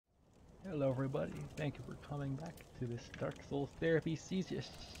Hello everybody, thank you for coming back to this Dark Souls therapy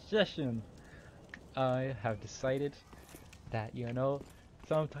session. I have decided that,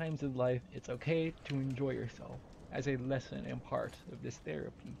 sometimes in life it's okay to enjoy yourself as a lesson and part of this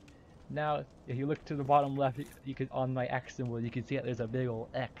therapy. Now, if you look to the bottom left, you could, on my X symbol, you can see that there's a big old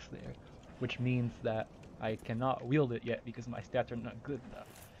X there, which means that I cannot wield it yet because my stats are not good enough.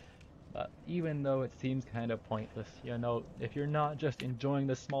 But even though it seems kind of pointless, if you're not just enjoying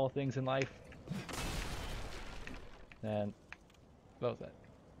the small things in life, then what was that?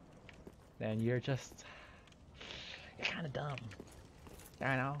 Then you're kind of dumb.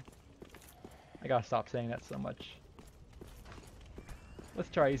 I know. I gotta stop saying that so much. Let's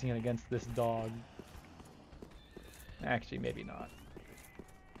try using it against this dog. Actually, maybe not.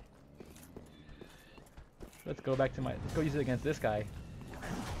 Let's go use it against this guy.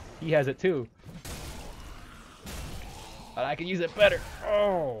 He has it too. But I can use it better.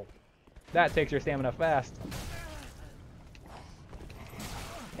 Oh! That takes your stamina fast.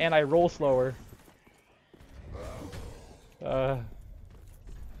 And I roll slower. It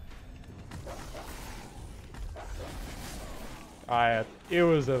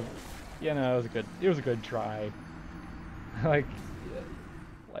was a good try. like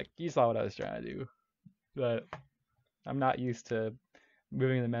you saw what I was trying to do. But I'm not used to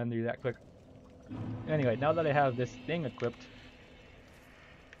moving the menu that quick. Anyway, now that I have this thing equipped,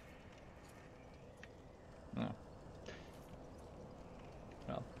 well,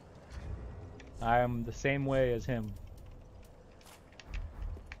 I'm the same way as him.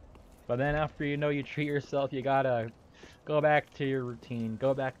 But then after you treat yourself, you gotta go back to your routine,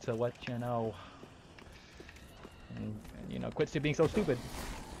 go back to what you know, and quit being so stupid.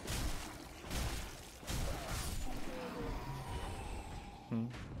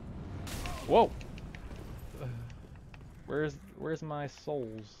 Whoa! Where's my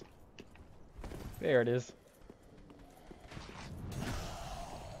souls? There it is.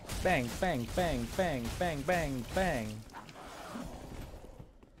 Bang, bang, bang, bang, bang, bang, bang.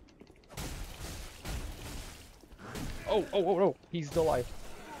 Oh, he's still alive.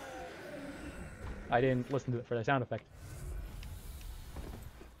 I didn't listen to it for the sound effect.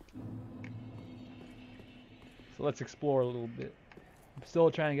 So let's explore a little bit. I'm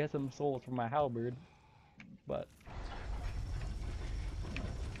still trying to get some souls for my halberd, but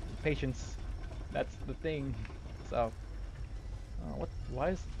patience, that's the thing. So, why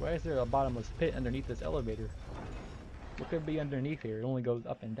is there a bottomless pit underneath this elevator? What could be underneath here? It only goes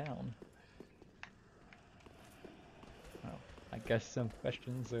up and down. Well, I guess some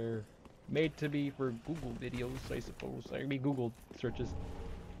questions are made to be for Google videos, I suppose. I mean, Google searches.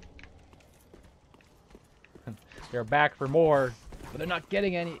 They're back for more, but they're not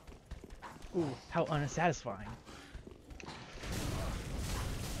getting any. Ooh, how unsatisfying.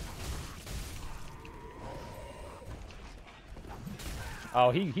 Oh,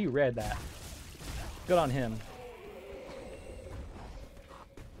 he read that. Good on him.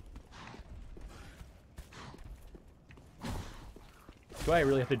 Do I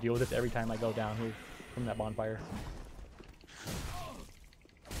really have to deal with this every time I go down here from that bonfire?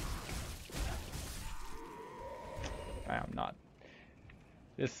 I am not.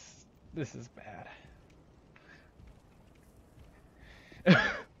 This is bad.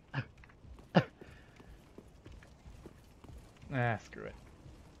 Screw it.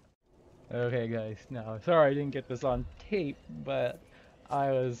 Okay guys, now sorry I didn't get this on tape, but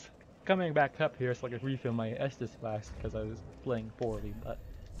I was coming back up here so I could refill my Estus flask because I was playing poorly, but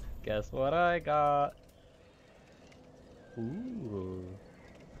guess what I got? Ooh.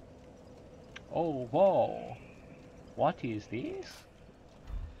 Oh whoa. What is this?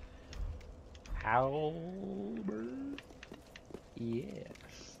 Halberd?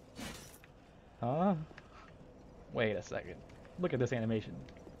 Yes. Huh? Wait a second. Look at this animation.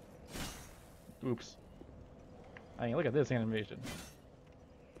 Oops. I mean, look at this animation.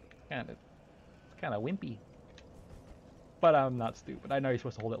 It's kind of wimpy. But I'm not stupid. I know you're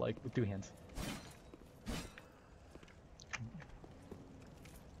supposed to hold it like with two hands.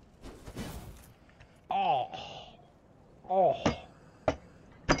 Oh.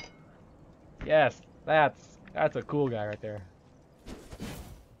 Yes, that's a cool guy right there.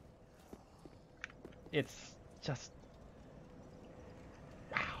 It's just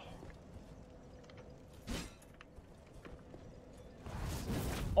wow.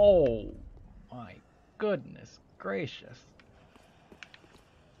 Oh my goodness gracious.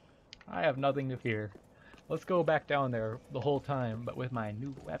 I have nothing to fear. Let's go back down there the whole time, but with my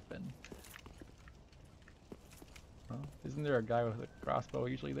new weapon. Huh? Isn't there a guy with a crossbow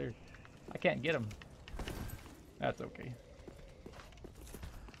usually there? I can't get him. That's okay.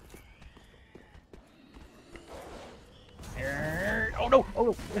 no!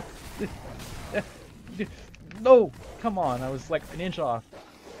 Oh no! No! Come on, I was like an inch off.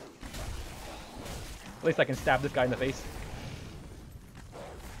 At least I can stab this guy in the face.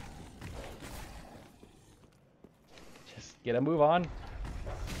 Just get a move on.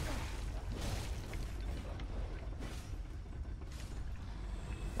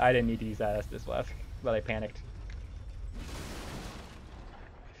 I didn't need to use that as this left, but I panicked.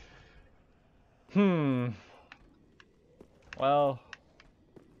 Well,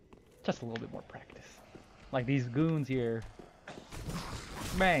 just a little bit more practice. Like these goons here.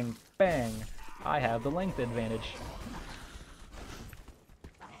 Bang, bang. I have the length advantage.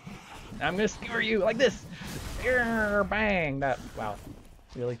 I'm gonna skewer you like this. Bang. That. Wow.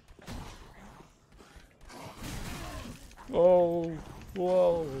 Really? Oh.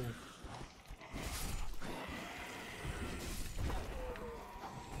 Whoa.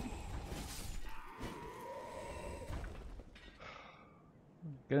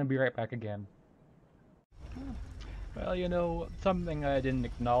 Gonna be right back again. Well, you know, something I didn't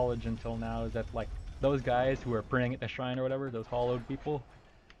acknowledge until now is that, like, those guys who are printing at the shrine or whatever, those hollowed people,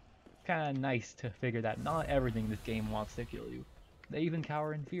 kinda nice to figure that not everything in this game wants to kill you. They even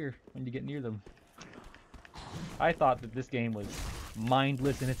cower in fear when you get near them. I thought that this game was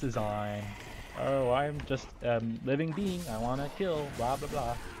mindless in its design. Oh, I'm just a living being, I wanna kill, blah blah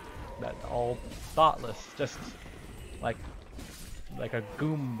blah. That all thoughtless, just like a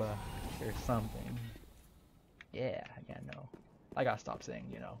Goomba or something. Yeah, no. I gotta stop saying,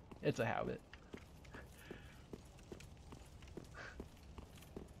 you know. It's a habit.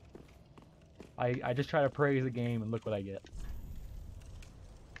 I just try to praise the game and look what I get.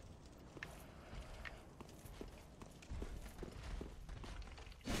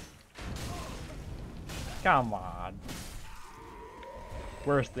 Come on.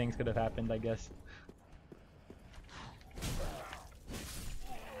 Worse things could have happened, I guess.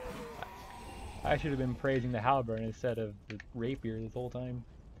 I should have been praising the halberd instead of the rapier this whole time.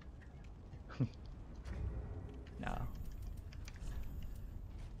 No.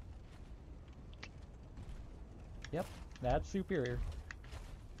 Yep, that's superior.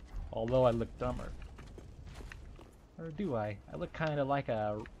 Although I look dumber. Or do I? I look kind of like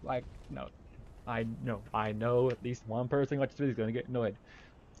a... no. I know at least one person watching this is going to get annoyed.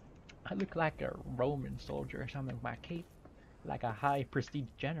 I look like a Roman soldier or something with my cape. Like a high prestige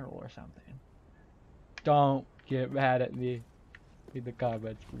general or something. Don't get mad at me in the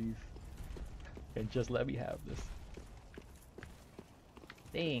comments, please. And just let me have this.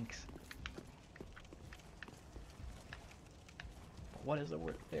 Thanks. What is the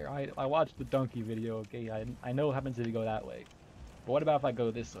word there? I watched the donkey video, okay? I know what happens if you go that way. But what about if I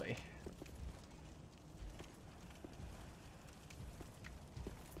go this way?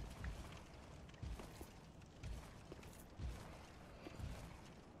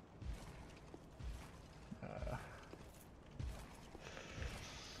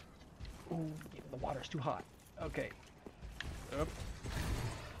 Ooh, the water's too hot. Okay. Oop.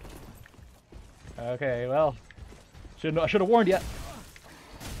 Okay, well, I should have warned you.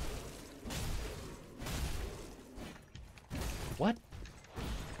 What?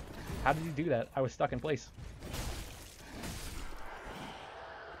 How did you do that? I was stuck in place.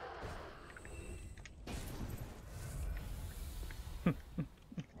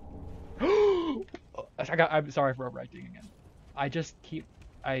 I'm sorry for overacting again. I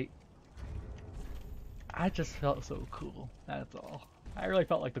just felt so cool. That's all. I really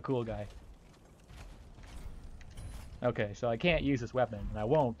felt like the cool guy. Okay, so I can't use this weapon, and I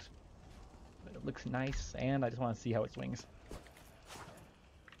won't. But it looks nice, and I just want to see how it swings.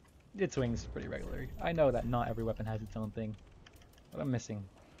 It swings pretty regularly. I know that not every weapon has its own thing. What I'm missing?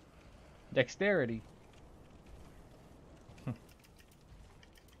 Dexterity.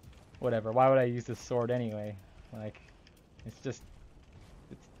 Whatever, why would I use this sword anyway? Like, it's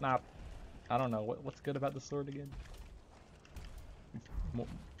not... I don't know, what's good about the sword again?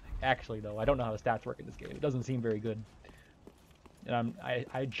 Actually, though, I don't know how the stats work in this game. It doesn't seem very good. And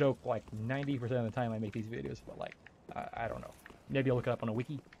I joke like 90% of the time I make these videos, but like, I don't know. Maybe I'll look it up on a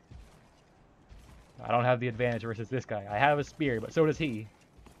wiki. I don't have the advantage versus this guy. I have a spear, but so does he.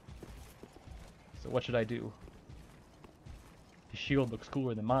 So what should I do? His shield looks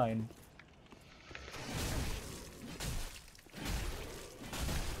cooler than mine.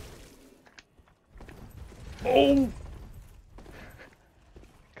 Oh!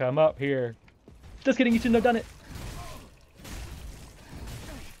 Come up here. Just kidding, you shouldn't have done it.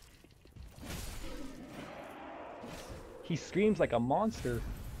 He screams like a monster.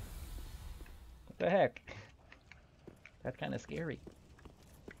 What the heck? That's kind of scary.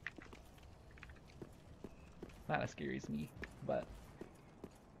 Not as scary as me, but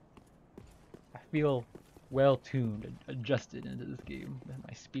feel well tuned and adjusted into this game and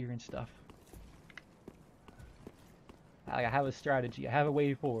my spear and stuff. I have a strategy. I have a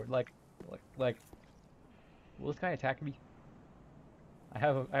way forward. Like, will this guy attack me? I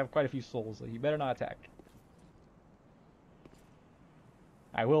have quite a few souls, so he better not attack.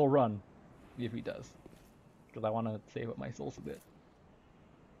 I will run if he does, because I want to save up my souls a bit.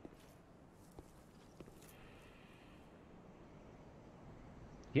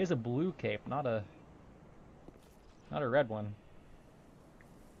 He has a blue cape, not a red one.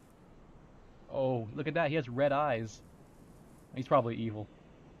 Oh, look at that! He has red eyes. He's probably evil.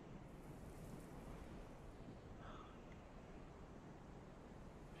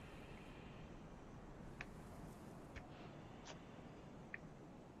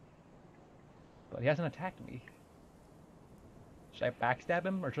 But he hasn't attacked me. Should I backstab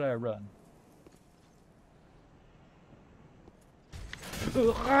him or should I run?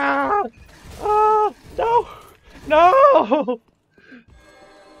 Ah! Ah! No! No!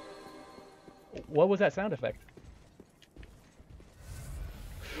 What was that sound effect?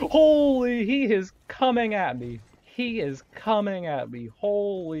 Holy, he is coming at me. He is coming at me.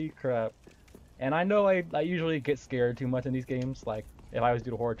 Holy crap. And I know I usually get scared too much in these games. Like, if I was to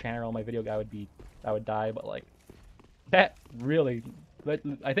do a horror channel, my video guy I would die, but like, that really,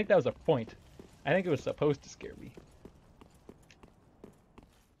 I think that was a point. I think it was supposed to scare me.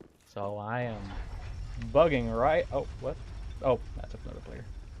 So I am bugging right, oh, what? Oh, that's another player.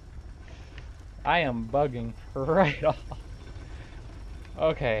 I am bugging right off.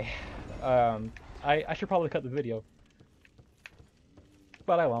 Okay, I should probably cut the video,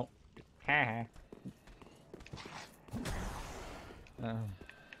 but I won't. Haha.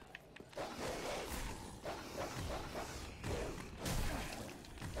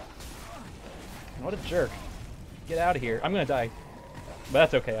 What a jerk. Get out of here. I'm gonna die. But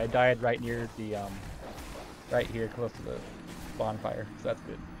that's okay. I died right near the, right here, close to the bonfire. So that's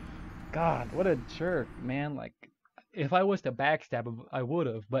good. God, what a jerk, man. Like, if I was to backstab him, I would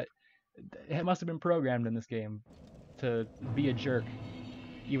have. But it must have been programmed in this game to be a jerk,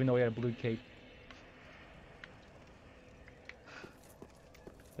 even though he had a blue cape.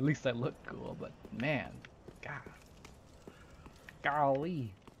 At least I look cool, but man, God.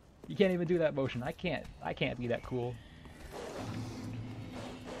 Golly. You can't even do that motion. I can't be that cool.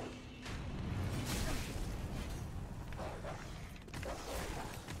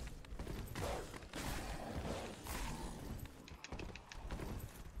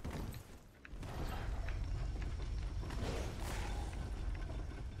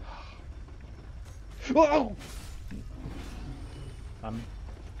 Whoa!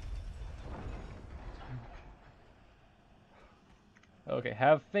 Okay,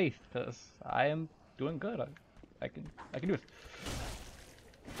 have faith, cause I am doing good. I can do it.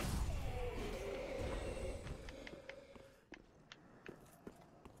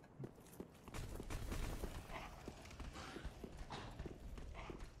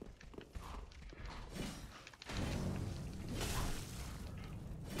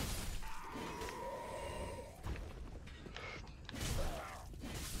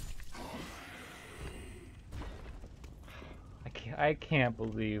 I can't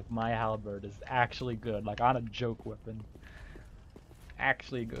believe my halberd is actually good, like on a joke weapon.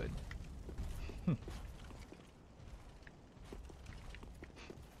 Actually good. And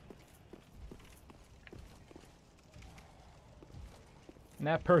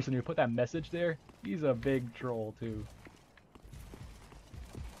that person who put that message there, he's a big troll too.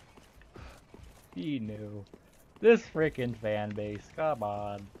 He knew. This freaking fan base, come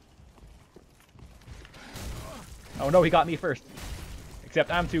on. Oh no, he got me first. Except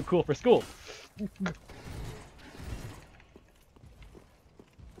I'm too cool for school.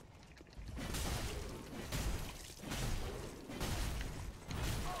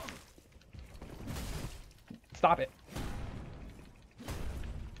 Stop it.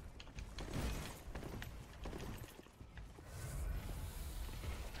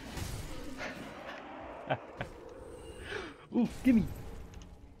 Ooh, gimme.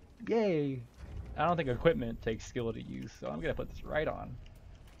 Yay. I don't think equipment takes skill to use, so I'm gonna put this right on.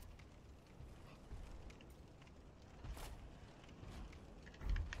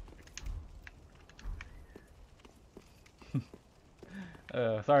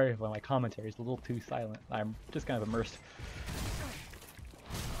 Sorry if my commentary is a little too silent. I'm just kind of immersed.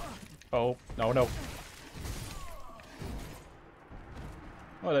 Oh, no, no.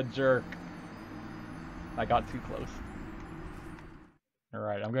 What a jerk. I got too close.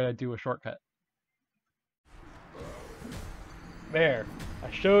 Alright, I'm gonna do a shortcut. There.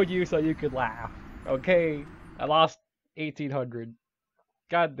 I showed you so you could laugh. Okay, I lost 1800.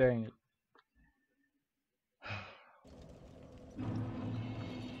 God dang it.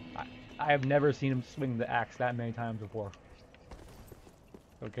 I have never seen him swing the axe that many times before.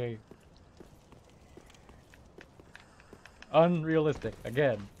 Okay. Unrealistic,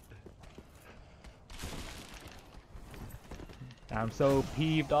 again. I'm so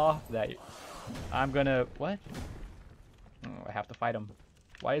peeved off that I'm gonna... What? Oh, I have to fight him.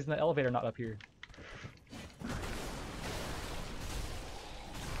 Why isn't the elevator not up here?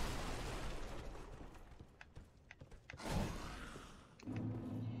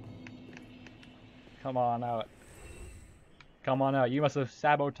 Come on out. Come on out. You must have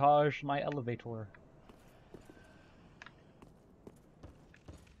sabotaged my elevator.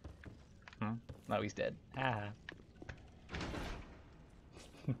 Hmm? No, he's dead. Ah.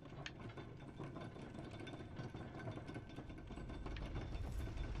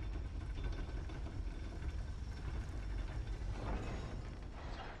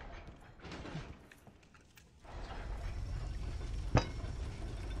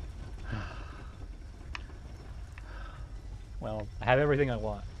 Well, I have everything I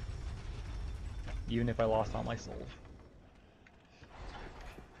want. Even if I lost all my souls.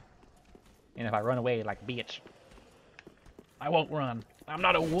 And if I run away like a bitch. I won't run. I'm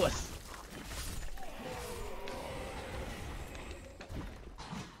not a wuss.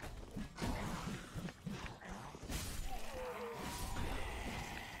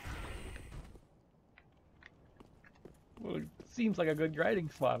 Well, it seems like a good grinding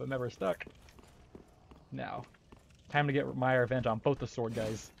spot if I'm ever stuck. Now, time to get my revenge on both the sword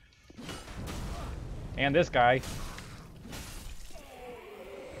guys. And this guy.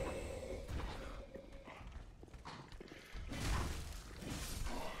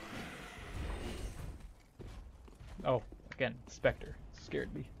 Oh, again, Spectre.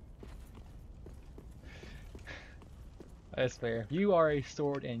 Scared me. That's fair. You are a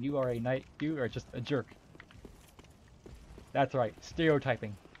sword and you are a knight. You are just a jerk. That's right.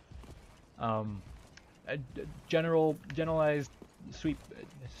 Stereotyping. Generalized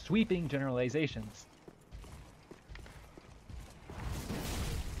sweeping generalizations.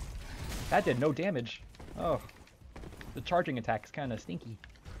 That did no damage. Oh, the charging attack is kind of stinky.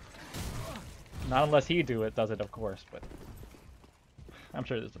 Not unless he does it, of course, but I'm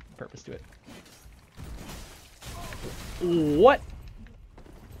sure there's a purpose to it. What?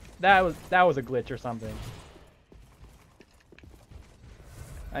 That was a glitch or something.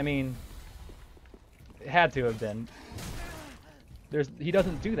 I mean, it had to have been. He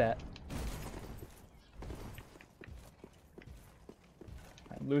doesn't do that.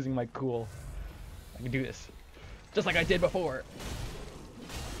 I'm losing my cool. I can do this. Just like I did before.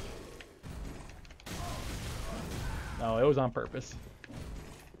 No, it was on purpose.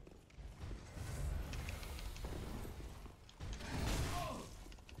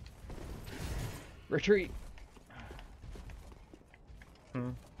 Retreat.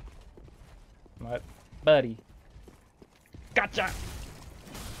 What? Buddy. Gotcha!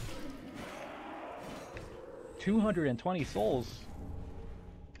 220 souls.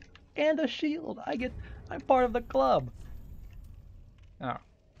 And a shield. I'm part of the club. Oh.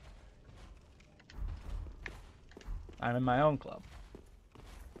 I'm in my own club.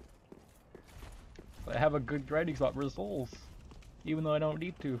 But I have a good grinding spot for souls. Even though I don't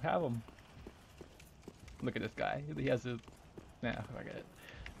need to have them. Look at this guy. He has his... Nah, I get it.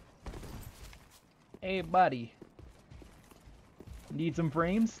 Hey, buddy. Need some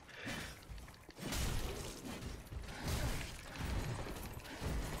frames?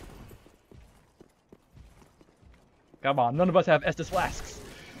 Come on, none of us have Estus flasks.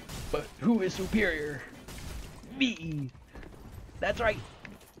 But who is superior? Me! That's right!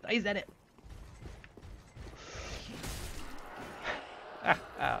 I said it!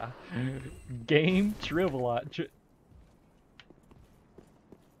 Game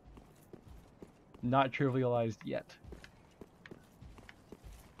not trivialized yet.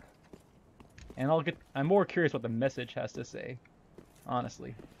 And I'm more curious what the message has to say,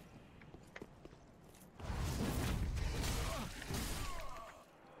 honestly.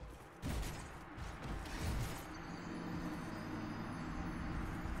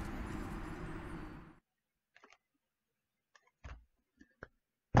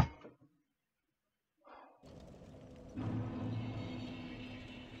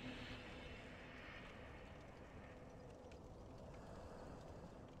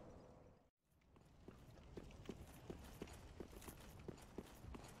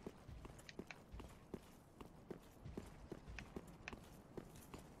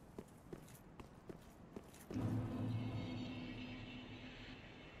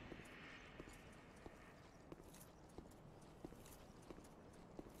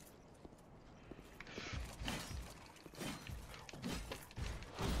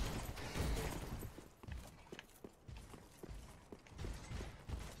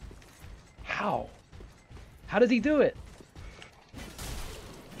 How? How does he do it?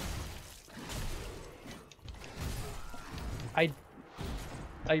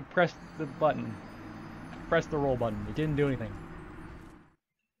 I pressed the button. Pressed the roll button. It didn't do anything.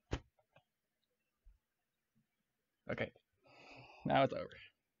 Okay. Now it's over.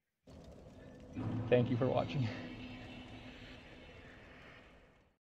 Thank you for watching.